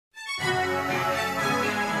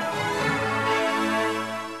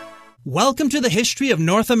Welcome to the history of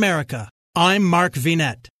North America. I'm Mark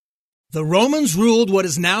Vinette. The Romans ruled what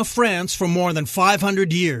is now France for more than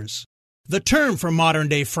 500 years. The term for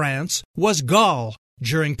modern-day France was Gaul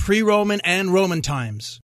during pre-Roman and Roman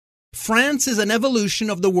times. France is an evolution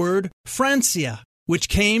of the word Francia, which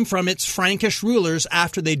came from its Frankish rulers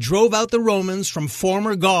after they drove out the Romans from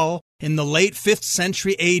former Gaul in the late 5th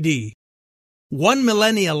century AD. 1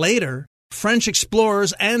 millennia later, French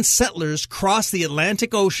explorers and settlers crossed the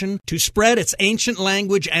Atlantic Ocean to spread its ancient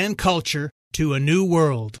language and culture to a new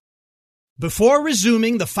world. Before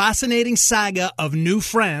resuming the fascinating saga of New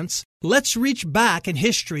France, let's reach back in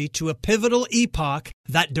history to a pivotal epoch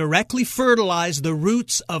that directly fertilized the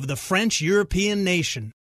roots of the French European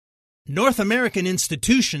nation. North American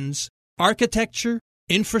institutions, architecture,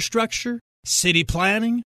 infrastructure, city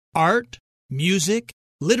planning, art, music,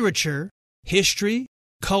 literature, history,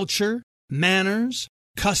 culture, manners,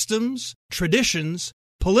 customs, traditions,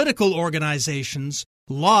 political organizations,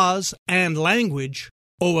 laws, and language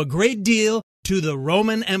owe a great deal to the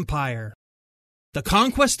Roman Empire. The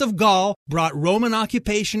conquest of Gaul brought Roman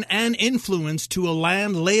occupation and influence to a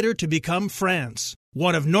land later to become France,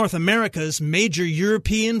 one of North America's major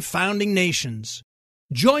European founding nations.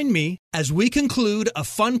 Join me as we conclude a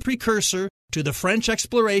fun precursor to the French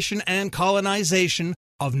exploration and colonization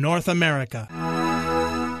of North America.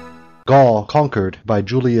 Gaul conquered by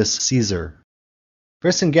Julius Caesar.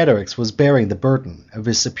 Vercingetorix was bearing the burden of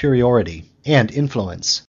his superiority and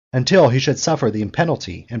influence until he should suffer the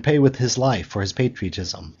penalty and pay with his life for his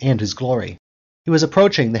patriotism and his glory. He was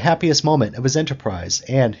approaching the happiest moment of his enterprise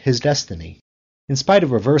and his destiny. In spite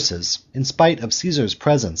of reverses, in spite of Caesar's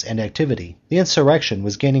presence and activity, the insurrection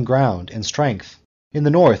was gaining ground and strength. In the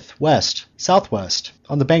north, west, southwest,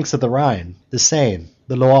 on the banks of the Rhine, the Seine,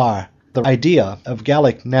 the Loire, the idea of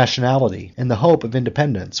Gallic nationality and the hope of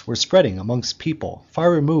independence were spreading amongst people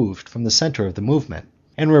far removed from the center of the movement,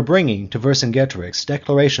 and were bringing to Vercingetorix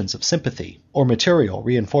declarations of sympathy or material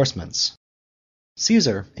reinforcements.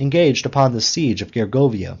 Caesar, engaged upon the siege of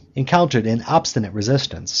Gergovia, encountered an obstinate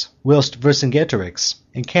resistance, whilst Vercingetorix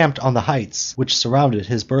encamped on the heights which surrounded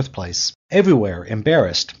his birthplace, everywhere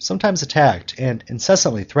embarrassed, sometimes attacked, and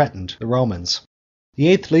incessantly threatened the Romans.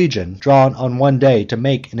 The 8th Legion, drawn on one day to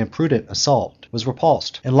make an imprudent assault, was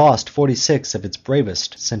repulsed and lost 46 of its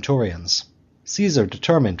bravest centurions. Caesar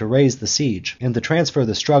determined to raise the siege and to transfer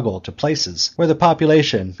the struggle to places where the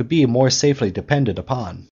population could be more safely depended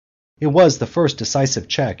upon. It was the first decisive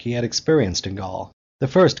check he had experienced in Gaul, the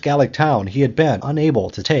first Gallic town he had been unable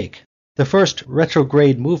to take, the first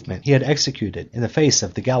retrograde movement he had executed in the face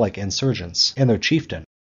of the Gallic insurgents and their chieftain.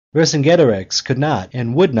 Vercingetorix could not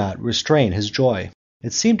and would not restrain his joy.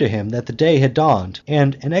 It seemed to him that the day had dawned,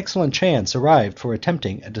 and an excellent chance arrived for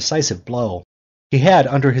attempting a decisive blow. He had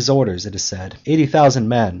under his orders, it is said, 80,000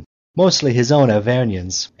 men, mostly his own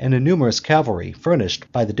Arvernians, and a numerous cavalry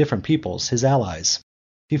furnished by the different peoples, his allies.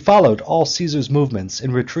 He followed all Caesar's movements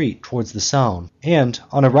in retreat towards the Saône, and,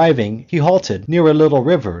 on arriving, he halted near a little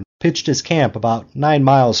river, pitched his camp about 9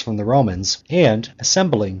 miles from the Romans, and,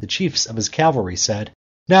 assembling the chiefs of his cavalry, said,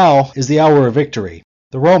 "Now is the hour of victory.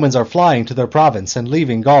 The Romans are flying to their province and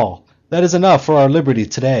leaving Gaul. That is enough for our liberty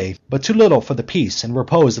today, but too little for the peace and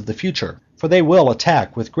repose of the future, for they will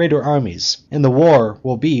attack with greater armies, and the war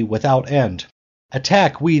will be without end.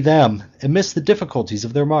 Attack we them amidst the difficulties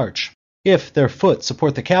of their march. If their foot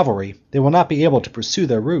support the cavalry, they will not be able to pursue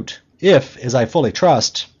their route. If, as I fully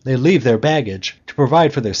trust, they leave their baggage to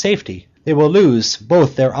provide for their safety, they will lose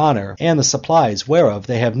both their honor and the supplies whereof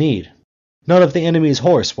they have need. None of the enemy's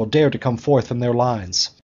horse will dare to come forth from their lines.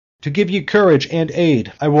 To give you courage and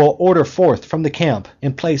aid, I will order forth from the camp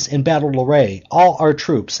and place in battle array all our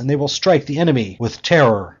troops, and they will strike the enemy with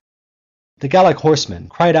terror." The Gallic horsemen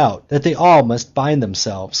cried out that they all must bind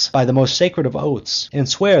themselves by the most sacred of oaths, and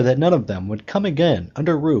swear that none of them would come again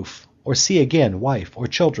under roof, or see again wife or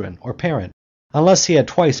children or parent, unless he had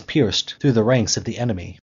twice pierced through the ranks of the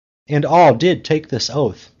enemy. And all did take this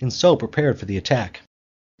oath, and so prepared for the attack.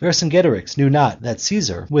 Vercingetorix knew not that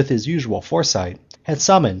Caesar, with his usual foresight, had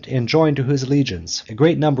summoned and joined to his legions a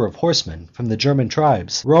great number of horsemen from the German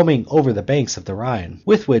tribes roaming over the banks of the Rhine,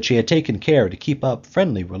 with which he had taken care to keep up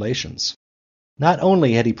friendly relations. Not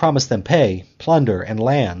only had he promised them pay, plunder, and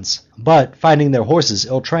lands, but, finding their horses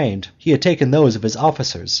ill-trained, he had taken those of his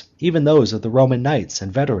officers, even those of the Roman knights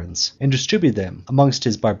and veterans, and distributed them amongst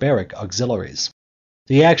his barbaric auxiliaries.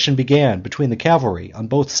 The action began between the cavalry on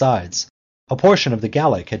both sides. A portion of the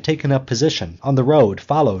Gallic had taken up position on the road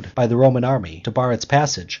followed by the Roman army to bar its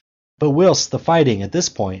passage, but whilst the fighting at this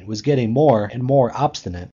point was getting more and more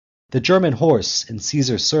obstinate, the German horse in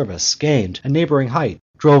Caesar's service gained a neighboring height,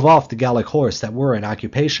 drove off the Gallic horse that were in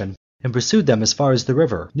occupation, and pursued them as far as the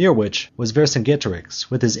river, near which was Vercingetorix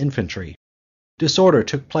with his infantry. Disorder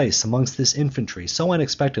took place amongst this infantry so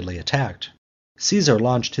unexpectedly attacked. Caesar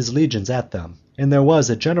launched his legions at them, and there was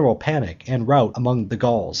a general panic and rout among the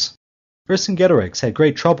Gauls. Vercingetorix had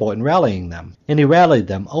great trouble in rallying them, and he rallied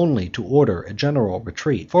them only to order a general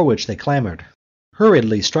retreat, for which they clamored.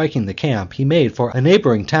 Hurriedly striking the camp, he made for a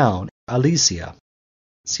neighboring town, Alesia.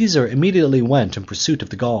 Caesar immediately went in pursuit of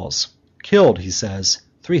the Gauls, killed, he says,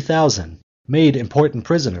 3,000, made important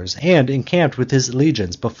prisoners, and encamped with his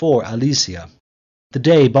legions before Alesia. The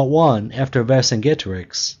day but one after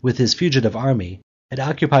Vercingetorix, with his fugitive army, had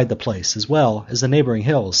occupied the place as well as the neighboring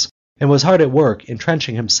hills, and was hard at work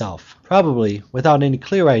entrenching himself, probably without any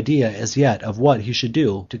clear idea as yet of what he should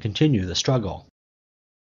do to continue the struggle.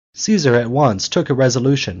 Caesar at once took a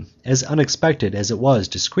resolution as unexpected as it was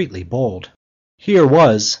discreetly bold. Here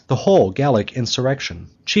was the whole Gallic insurrection,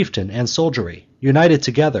 chieftain and soldiery, united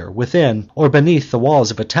together within or beneath the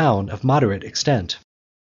walls of a town of moderate extent.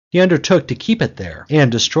 He undertook to keep it there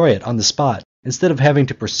and destroy it on the spot, instead of having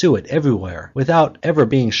to pursue it everywhere without ever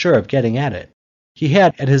being sure of getting at it. He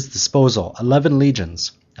had at his disposal 11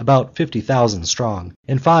 legions, about 50,000 strong,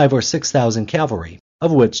 and 5,000 or 6,000 cavalry,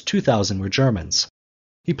 of which 2,000 were Germans.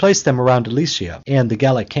 He placed them around Alesia and the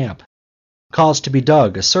Gallic camp, caused to be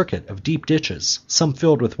dug a circuit of deep ditches, some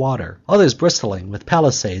filled with water, others bristling with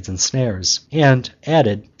palisades and snares, and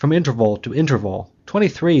added, from interval to interval,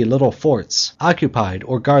 23 little forts, occupied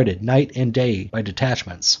or guarded night and day by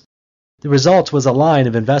detachments. The result was a line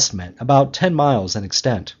of investment about 10 miles in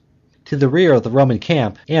extent. To the rear of the Roman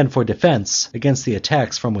camp, and for defense against the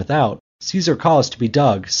attacks from without, Caesar caused to be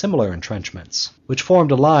dug similar entrenchments, which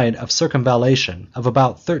formed a line of circumvallation of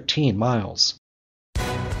about 13 miles.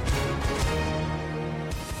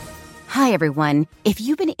 Hi, everyone. If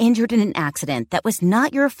you've been injured in an accident that was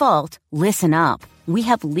not your fault, listen up. We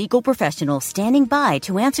have legal professionals standing by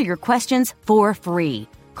to answer your questions for free.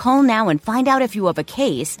 Call now and find out if you have a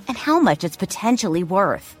case and how much it's potentially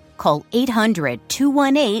worth. Call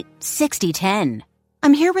 800-218-6010.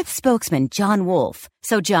 I'm here with spokesman John Wolfe.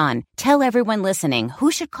 So, John, tell everyone listening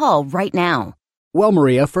who should call right now. Well,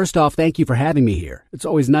 Maria, first off, thank you for having me here. It's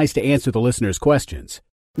always nice to answer the listeners' questions.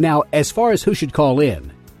 Now, as far as who should call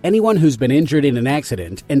in, anyone who's been injured in an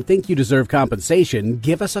accident and think you deserve compensation,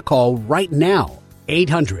 give us a call right now.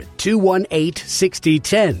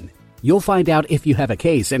 800-218-6010. You'll find out if you have a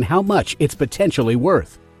case and how much it's potentially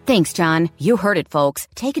worth. Thanks, John. You heard it, folks.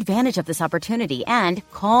 Take advantage of this opportunity and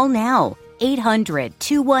call now.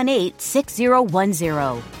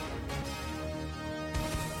 800-218-6010.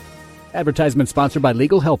 Advertisement sponsored by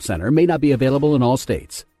Legal Help Center, may not be available in all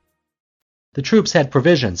states. The troops had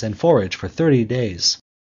provisions and forage for 30 days.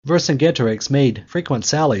 Vercingetorix made frequent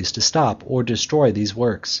sallies to stop or destroy these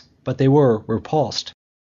works, but they were repulsed,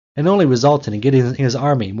 and only resulted in getting his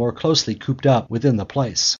army more closely cooped up within the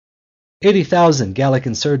place. 80,000 Gallic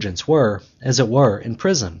insurgents were, as it were, in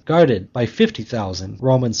prison, guarded by 50,000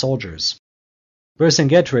 Roman soldiers.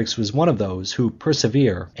 Vercingetorix was one of those who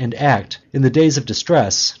persevere and act in the days of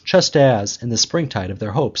distress just as in the springtide of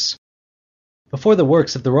their hopes. Before the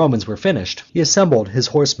works of the Romans were finished, he assembled his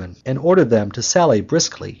horsemen and ordered them to sally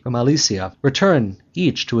briskly from Alesia, return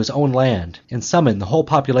each to his own land, and summon the whole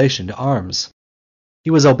population to arms. He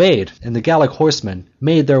was obeyed, and the Gallic horsemen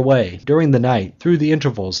made their way during the night through the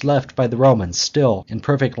intervals left by the Romans still in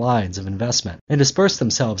perfect lines of investment, and dispersed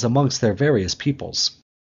themselves amongst their various peoples.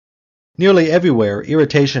 Nearly everywhere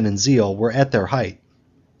irritation and zeal were at their height.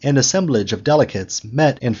 An assemblage of delegates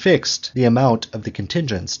met and fixed the amount of the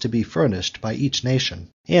contingents to be furnished by each nation,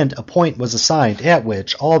 and a point was assigned at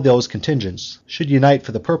which all those contingents should unite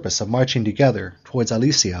for the purpose of marching together towards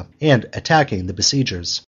Alesia and attacking the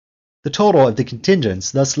besiegers. The total of the contingents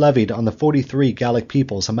thus levied on the 43 Gallic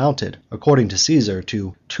peoples amounted, according to Caesar,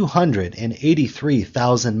 to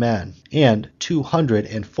 283,000 men, and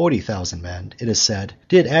 240,000 men, it is said,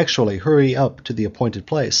 did actually hurry up to the appointed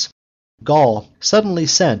place. Gaul suddenly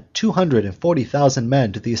sent 240,000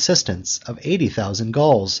 men to the assistance of 80,000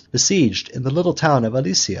 Gauls besieged in the little town of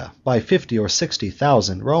Alesia by 50 or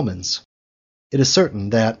 60,000 Romans. It is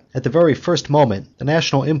certain that, at the very first moment, the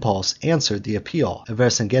national impulse answered the appeal of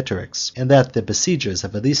Vercingetorix, and that the besiegers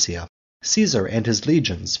of Alesia, Caesar and his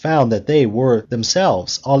legions, found that they were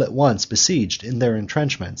themselves all at once besieged in their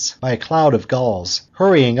entrenchments by a cloud of Gauls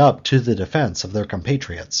hurrying up to the defense of their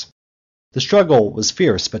compatriots. The struggle was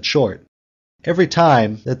fierce but short. Every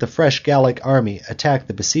time that the fresh Gallic army attacked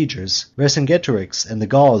the besiegers, Vercingetorix and the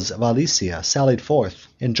Gauls of Alesia sallied forth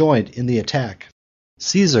and joined in the attack.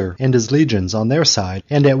 Caesar and his legions on their side,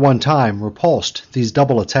 and at one time repulsed these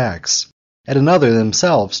double attacks. At another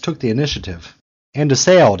themselves took the initiative. and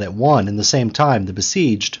assailed at one and the same time the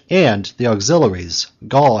besieged and the auxiliaries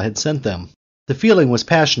Gaul had sent them. The feeling was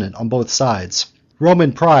passionate on both sides.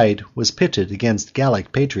 Roman pride was pitted against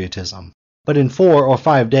Gallic patriotism. But in 4 or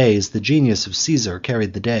 5 days the genius of Caesar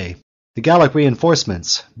carried the day. The Gallic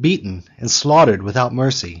reinforcements, beaten and slaughtered without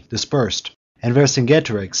mercy, dispersed, and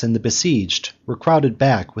Vercingetorix and the besieged were crowded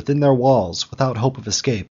back within their walls without hope of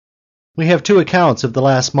escape. We have 2 accounts of the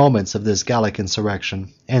last moments of this Gallic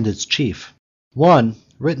insurrection and its chief. One,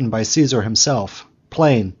 written by Caesar himself,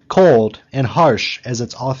 plain, cold, and harsh as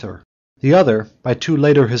its author. The other, by 2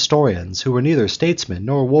 later historians who were neither statesmen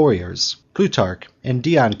nor warriors, Plutarch and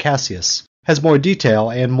Dion Cassius, has more detail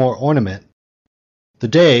and more ornament. The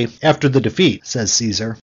day after the defeat, says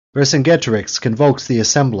Caesar, Vercingetorix convokes the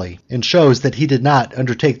assembly and shows that he did not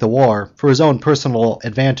undertake the war for his own personal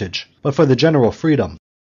advantage, but for the general freedom.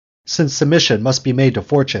 Since submission must be made to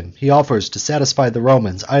fortune, he offers to satisfy the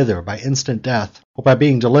Romans either by instant death or by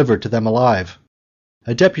being delivered to them alive.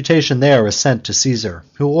 A deputation there is sent to Caesar,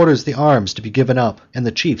 who orders the arms to be given up and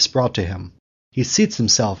the chiefs brought to him. He seats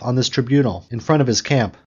himself on this tribunal in front of his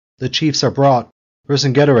camp. The chiefs are brought.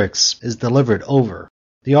 Vercingetorix is delivered over.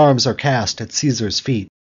 The arms are cast at Caesar's feet.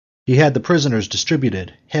 He had the prisoners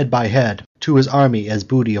distributed, head by head, to his army as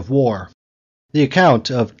booty of war. The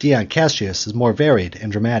account of Dion Cassius is more varied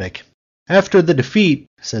and dramatic. After the defeat,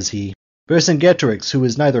 says he, Vercingetorix, who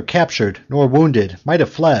was neither captured nor wounded, might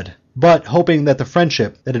have fled, but, hoping that the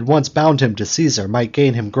friendship that had once bound him to Caesar might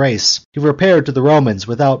gain him grace, he repaired to the Romans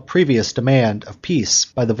without previous demand of peace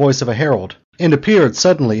by the voice of a herald, and appeared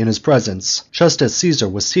suddenly in his presence, just as Caesar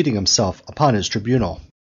was seating himself upon his tribunal.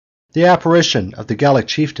 The apparition of the Gallic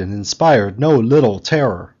chieftain inspired no little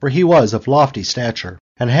terror, for he was of lofty stature,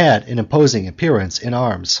 and had an imposing appearance in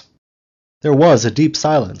arms. There was a deep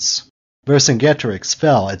silence. Vercingetorix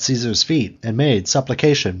fell at Caesar's feet and made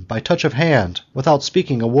supplication by touch of hand without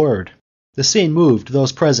speaking a word. The scene moved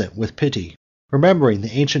those present with pity, remembering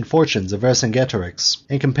the ancient fortunes of Vercingetorix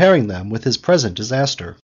and comparing them with his present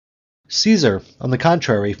disaster. Caesar, on the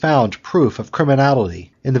contrary, found proof of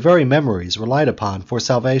criminality in the very memories relied upon for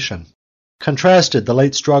salvation, contrasted the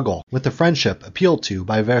late struggle with the friendship appealed to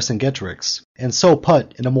by Vercingetorix, and so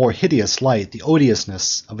put in a more hideous light the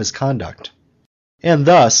odiousness of his conduct. And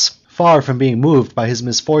thus, far from being moved by his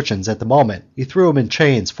misfortunes at the moment, he threw him in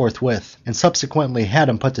chains forthwith, and subsequently had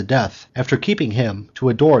him put to death, after keeping him to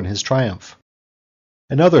adorn his triumph.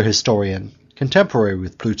 Another historian, contemporary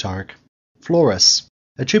with Plutarch, Florus,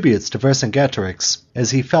 attributes to Vercingetorix,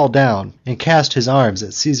 as he fell down and cast his arms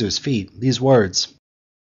at Caesar's feet, these words,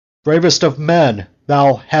 "Bravest of men,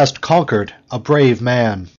 thou hast conquered a brave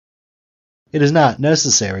man." It is not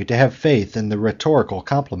necessary to have faith in the rhetorical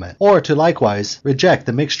compliment, or to likewise reject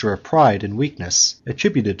the mixture of pride and weakness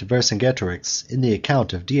attributed to Vercingetorix in the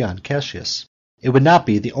account of Dion Cassius. It would not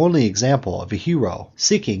be the only example of a hero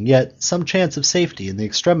seeking yet some chance of safety in the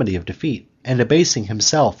extremity of defeat, and abasing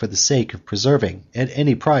himself for the sake of preserving at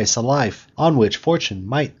any price a life on which fortune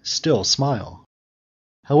might still smile.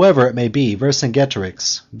 However it may be,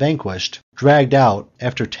 Vercingetorix, vanquished, dragged out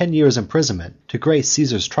after 10 years' imprisonment to grace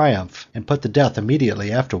Caesar's triumph and put to death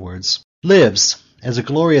immediately afterwards, lives as a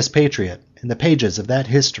glorious patriot in the pages of that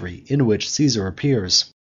history in which Caesar appears.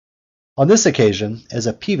 On this occasion, as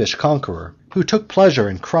a peevish conqueror, who took pleasure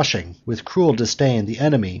in crushing with cruel disdain the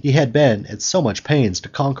enemy he had been at so much pains to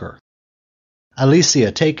conquer.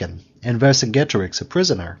 Alesia taken, and Vercingetorix a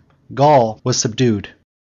prisoner, Gaul was subdued.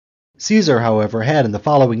 Caesar, however, had in the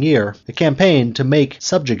following year a campaign to make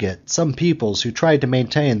subjugate some peoples who tried to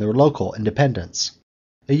maintain their local independence.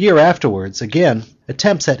 A year afterwards, again,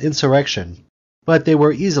 attempts at insurrection, but they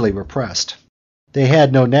were easily repressed. They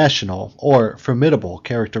had no national or formidable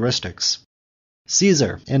characteristics.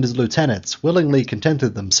 Caesar and his lieutenants willingly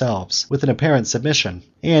contented themselves with an apparent submission,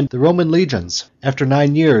 and the Roman legions, after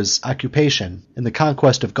 9 years' occupation in the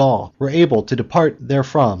conquest of Gaul, were able to depart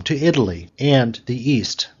therefrom to Italy and the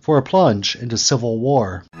East for a plunge into civil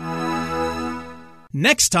war.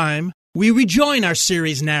 Next time, we rejoin our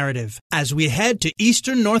series narrative as we head to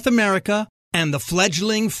Eastern North America and the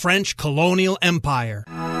fledgling French colonial empire.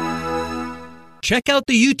 Check out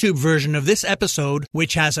the YouTube version of this episode,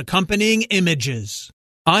 which has accompanying images.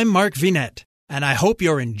 I'm Mark Vinette, and I hope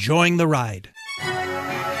you're enjoying the ride.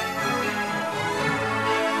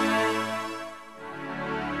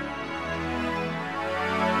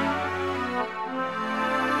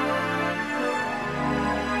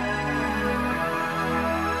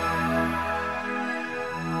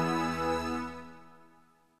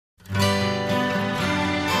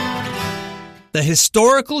 The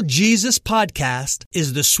Historical Jesus Podcast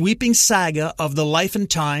is the sweeping saga of the life and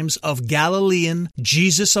times of Galilean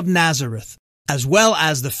Jesus of Nazareth, as well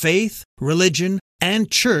as the faith, religion,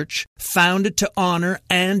 and church founded to honor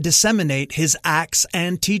and disseminate his acts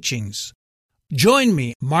and teachings. Join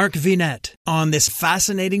me, Mark Vinet, on this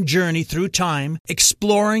fascinating journey through time,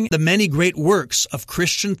 exploring the many great works of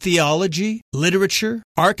Christian theology, literature,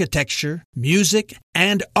 architecture, music,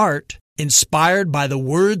 and art inspired by the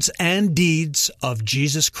words and deeds of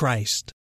Jesus Christ.